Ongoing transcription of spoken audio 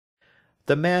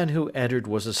The man who entered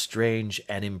was a strange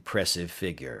and impressive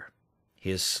figure.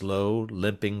 His slow,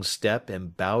 limping step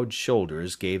and bowed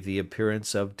shoulders gave the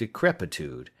appearance of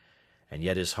decrepitude, and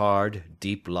yet his hard,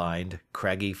 deep-lined,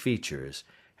 craggy features,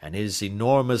 and his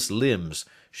enormous limbs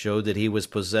showed that he was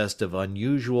possessed of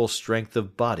unusual strength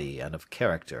of body and of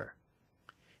character.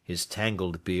 His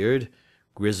tangled beard,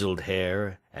 grizzled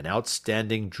hair, and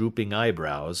outstanding drooping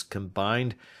eyebrows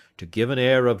combined to give an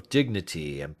air of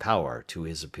dignity and power to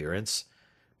his appearance,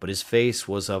 but his face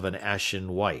was of an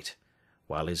ashen white,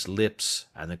 while his lips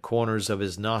and the corners of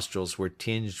his nostrils were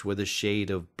tinged with a shade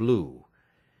of blue.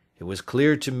 It was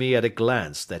clear to me at a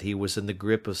glance that he was in the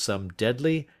grip of some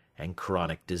deadly and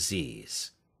chronic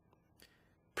disease.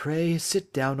 "Pray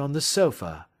sit down on the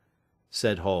sofa,"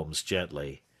 said Holmes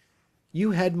gently.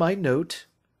 "You had my note."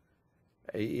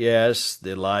 "Yes,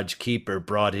 the lodge-keeper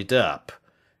brought it up.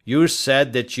 You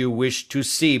said that you wished to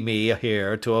see me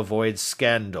here to avoid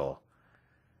scandal."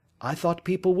 "I thought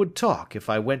people would talk if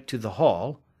I went to the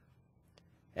hall."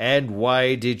 "And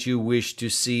why did you wish to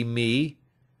see me?"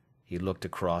 He looked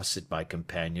across at my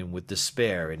companion with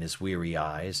despair in his weary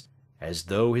eyes, as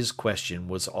though his question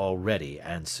was already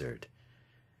answered.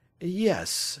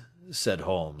 "Yes," said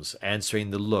Holmes,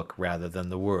 answering the look rather than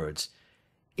the words.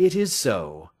 "It is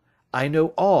so. I know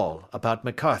all about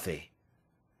McCarthy."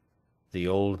 The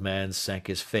old man sank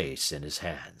his face in his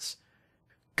hands.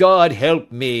 "God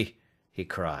help me!" he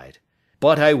cried.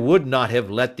 "But I would not have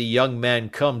let the young man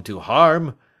come to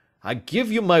harm. I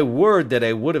give you my word that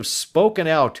I would have spoken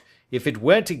out if it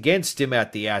went against him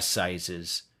at the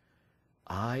assizes."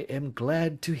 "I am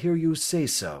glad to hear you say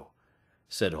so,"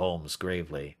 said Holmes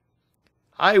gravely.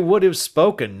 "I would have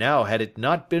spoken now had it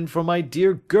not been for my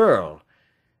dear girl.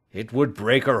 It would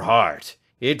break her heart.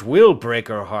 It will break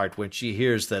her heart when she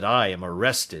hears that I am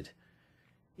arrested."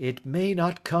 "It may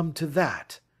not come to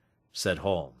that," said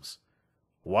Holmes.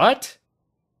 "What?"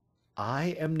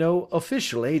 "I am no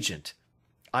official agent.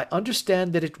 I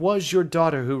understand that it was your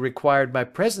daughter who required my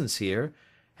presence here,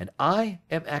 and I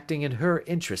am acting in her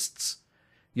interests.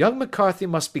 Young McCarthy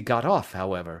must be got off,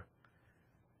 however."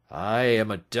 "I am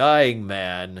a dying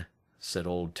man," said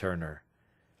old Turner.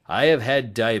 "I have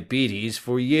had diabetes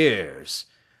for years.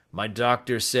 My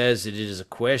doctor says it is a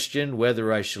question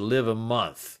whether I shall live a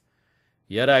month.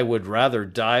 Yet I would rather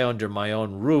die under my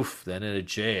own roof than in a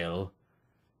jail."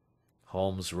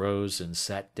 Holmes rose and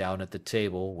sat down at the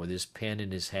table with his pen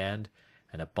in his hand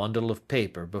and a bundle of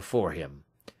paper before him.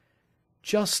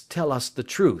 "Just tell us the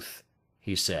truth,"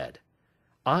 he said.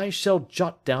 "I shall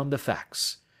jot down the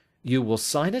facts. You will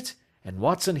sign it, and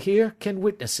Watson here can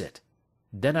witness it.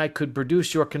 Then I could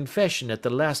produce your confession at the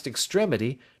last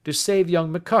extremity to save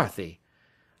young McCarthy.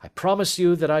 I promise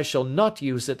you that I shall not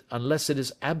use it unless it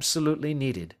is absolutely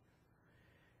needed."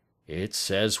 "It's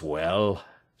as well,"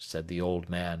 said the old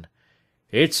man.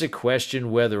 "It's a question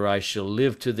whether I shall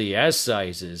live to the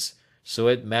assizes, so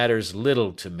it matters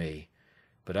little to me,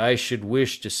 but I should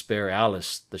wish to spare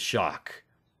Alice the shock.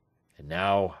 And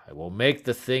now I will make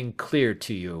the thing clear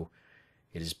to you.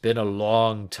 It has been a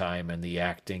long time in the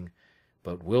acting,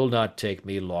 but will not take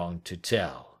me long to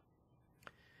tell.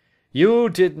 You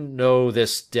didn't know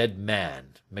this dead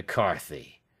man,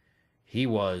 McCarthy. He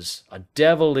was a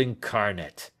devil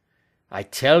incarnate. I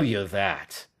tell you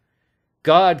that.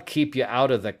 God keep you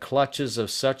out of the clutches of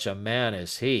such a man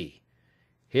as he.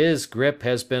 His grip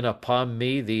has been upon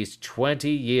me these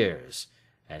 20 years,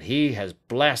 and he has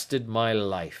blasted my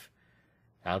life.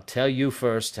 I'll tell you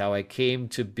first how I came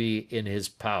to be in his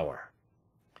power.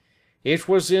 It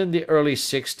was in the early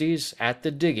 60s at the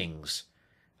diggings.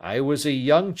 I was a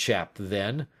young chap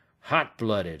then,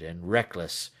 hot-blooded and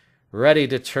reckless, ready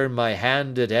to turn my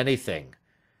hand at anything.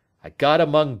 I got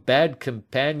among bad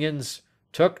companions,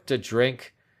 took to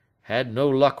drink, had no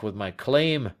luck with my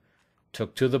claim,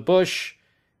 took to the bush,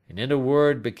 and in a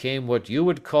word became what you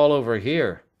would call over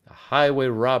here a highway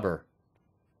robber.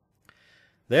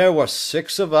 There were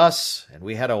 6 of us, and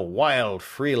we had a wild,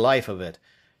 free life of it,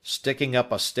 sticking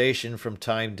up a station from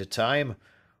time to time,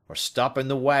 or stopping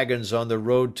the wagons on the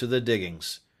road to the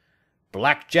diggings.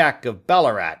 Black Jack of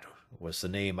Ballarat was the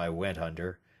name I went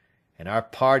under, and our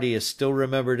party is still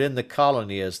remembered in the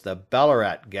colony as the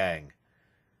Ballarat Gang.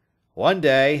 One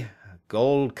day, a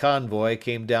gold convoy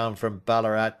came down from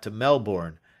Ballarat to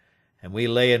Melbourne, and we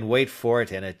lay in wait for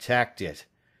it and attacked it.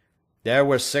 There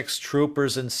were 6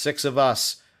 troopers and 6 of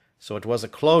us, so it was a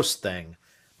close thing,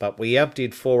 but we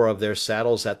emptied 4 of their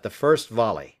saddles at the first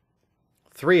volley.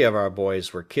 3 of our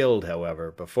boys were killed,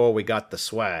 however, before we got the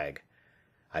swag.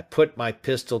 I put my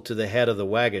pistol to the head of the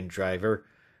wagon driver,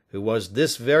 who was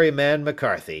this very man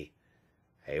McCarthy.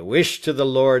 I wished to the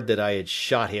Lord that I had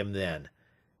shot him then,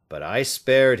 But I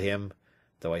spared him,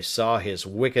 though I saw his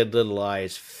wicked little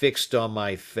eyes fixed on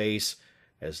my face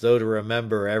as though to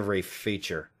remember every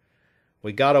feature.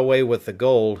 We got away with the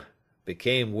gold,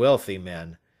 became wealthy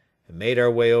men, and made our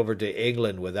way over to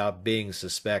England without being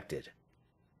suspected.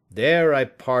 There I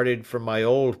parted from my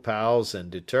old pals and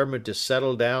determined to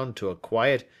settle down to a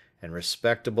quiet and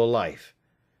respectable life.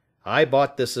 I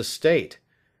bought this estate,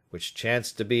 which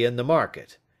chanced to be in the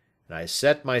market, and I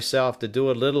set myself to do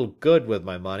a little good with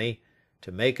my money to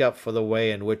make up for the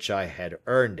way in which I had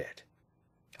earned it.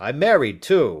 I married,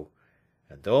 too,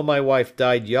 and though my wife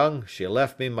died young, she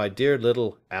left me my dear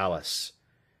little Alice.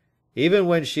 Even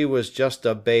when she was just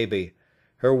a baby,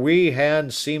 her wee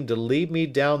hand seemed to lead me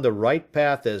down the right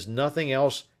path as nothing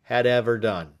else had ever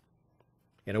done.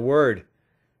 In a word,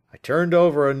 I turned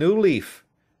over a new leaf,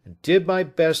 and did my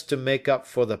best to make up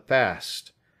for the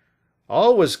past.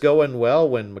 All was going well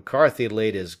when McCarthy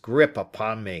laid his grip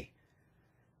upon me.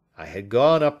 I had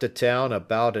gone up to town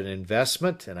about an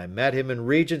investment, and I met him in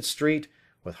Regent Street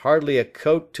with hardly a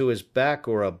coat to his back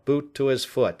or a boot to his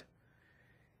foot.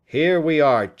 "Here we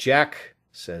are, Jack,"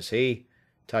 says he,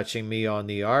 touching me on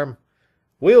the arm.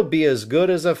 "We'll be as good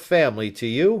as a family to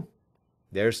you.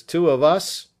 There's two of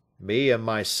us, me and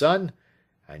my son,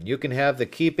 and you can have the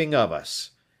keeping of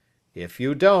us. If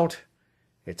you don't,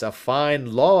 it's a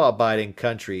fine law-abiding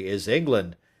country is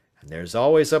England, and there's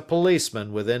always a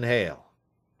policeman within hail."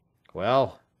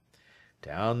 Well,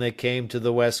 down they came to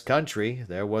the West Country,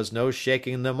 there was no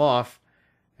shaking them off,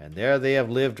 and there they have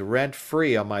lived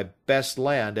rent-free on my best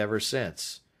land ever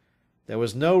since. There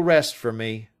was no rest for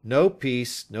me, no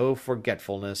peace, no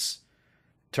forgetfulness.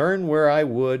 Turn where I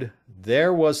would,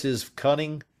 there was his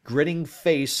cunning, grinning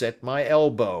face at my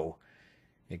elbow.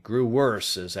 It grew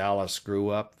worse as Alice grew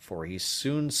up, for he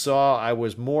soon saw I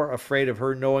was more afraid of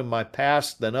her knowing my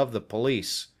past than of the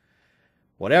police.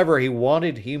 Whatever he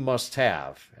wanted he must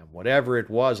have, and whatever it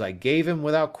was I gave him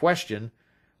without question,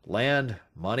 land,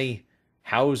 money,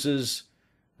 houses,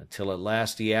 until at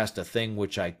last he asked a thing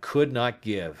which I could not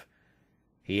give.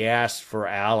 He asked for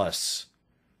Alice.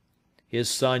 His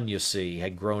son, you see,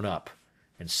 had grown up,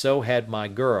 and so had my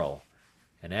girl,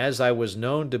 and as I was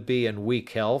known to be in weak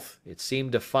health, it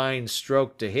seemed a fine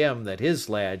stroke to him that his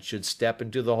lad should step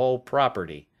into the whole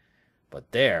property.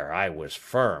 But there I was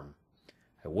firm.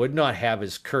 I would not have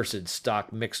his cursed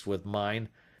stock mixed with mine.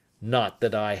 Not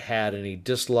that I had any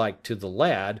dislike to the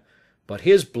lad, but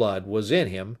his blood was in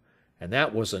him, and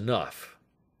that was enough.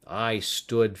 I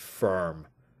stood firm.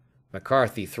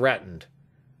 McCarthy threatened.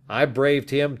 I braved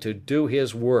him to do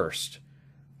his worst.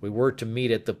 We were to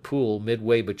meet at the pool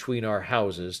midway between our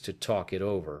houses to talk it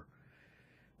over.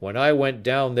 When I went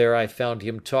down there I found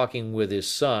him talking with his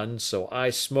son, so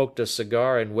I smoked a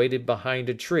cigar and waited behind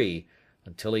a tree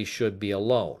until he should be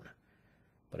alone.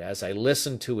 But as I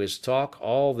listened to his talk,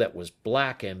 all that was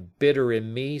black and bitter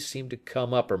in me seemed to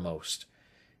come uppermost.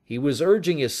 He was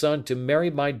urging his son to marry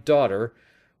my daughter,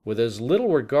 with as little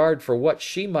regard for what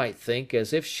she might think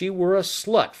as if she were a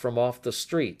slut from off the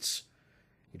streets.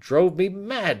 It drove me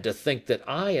mad to think that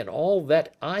I and all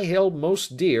that I held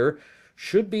most dear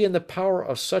should be in the power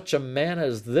of such a man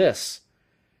as this.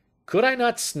 Could I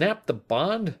not snap the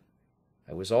bond?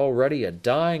 I was already a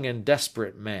dying and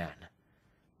desperate man.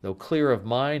 Though clear of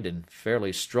mind and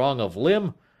fairly strong of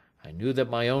limb, I knew that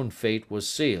my own fate was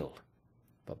sealed.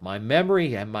 But my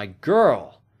memory and my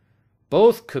girl,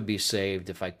 both could be saved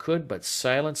if I could but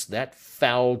silence that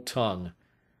foul tongue.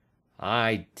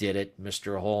 I did it,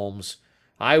 Mr. Holmes.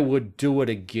 I would do it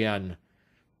again.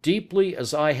 Deeply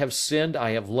as I have sinned,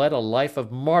 I have led a life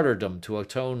of martyrdom to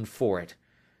atone for it.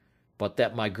 But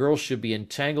that my girl should be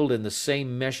entangled in the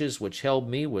same meshes which held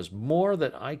me was more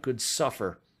than I could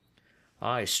suffer.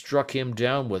 I struck him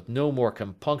down with no more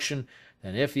compunction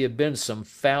than if he had been some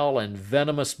foul and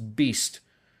venomous beast.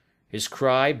 His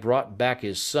cry brought back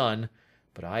his son,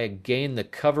 but I had gained the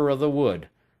cover of the wood,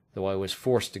 though I was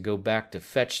forced to go back to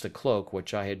fetch the cloak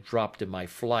which I had dropped in my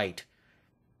flight.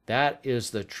 That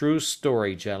is the true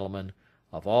story, gentlemen,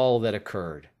 of all that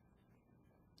occurred.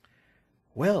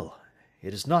 "Well,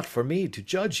 it is not for me to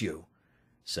judge you,"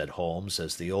 said Holmes,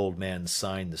 as the old man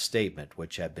signed the statement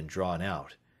which had been drawn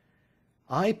out.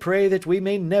 "I pray that we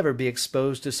may never be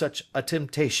exposed to such a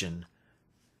temptation."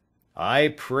 "I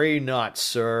pray not,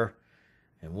 sir.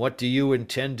 And what do you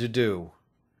intend to do?"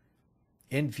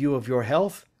 "In view of your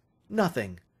health,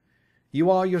 nothing. You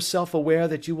are yourself aware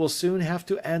that you will soon have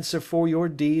to answer for your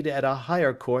deed at a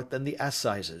higher court than the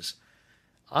assizes.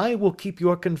 I will keep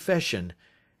your confession,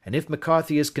 and if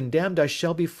McCarthy is condemned I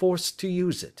shall be forced to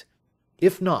use it.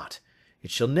 If not,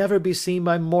 it shall never be seen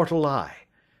by mortal eye,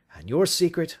 and your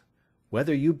secret,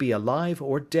 whether you be alive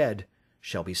or dead,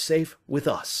 shall be safe with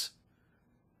us."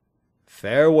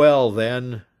 "Farewell,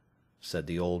 then," said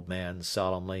the old man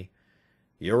solemnly.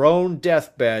 "Your own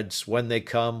deathbeds, when they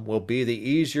come, will be the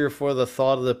easier for the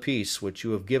thought of the peace which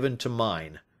you have given to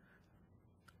mine."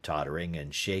 Tottering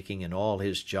and shaking in all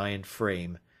his giant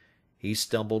frame, he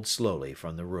stumbled slowly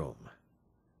from the room.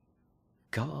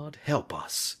 "God help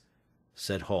us,"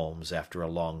 said Holmes after a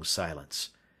long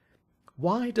silence.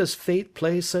 "Why does fate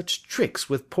play such tricks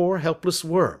with poor helpless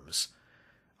worms?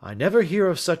 I never hear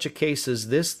of such a case as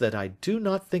this that I do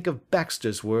not think of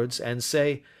Baxter's words and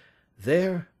say,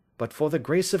 'There, but for the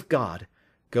grace of God,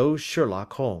 goes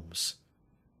Sherlock Holmes.'"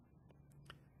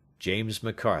 James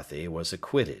McCarthy was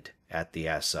acquitted at the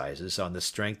assizes on the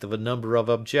strength of a number of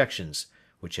objections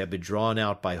which had been drawn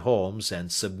out by Holmes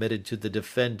and submitted to the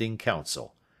defending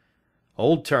counsel.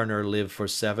 Old Turner lived for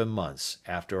 7 months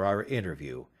after our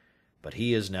interview, but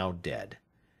he is now dead,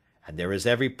 and there is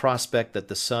every prospect that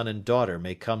the son and daughter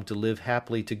may come to live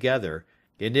happily together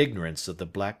in ignorance of the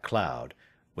black cloud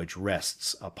which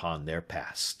rests upon their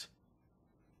past.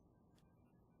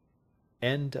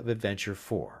 End of Adventure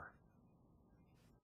 4.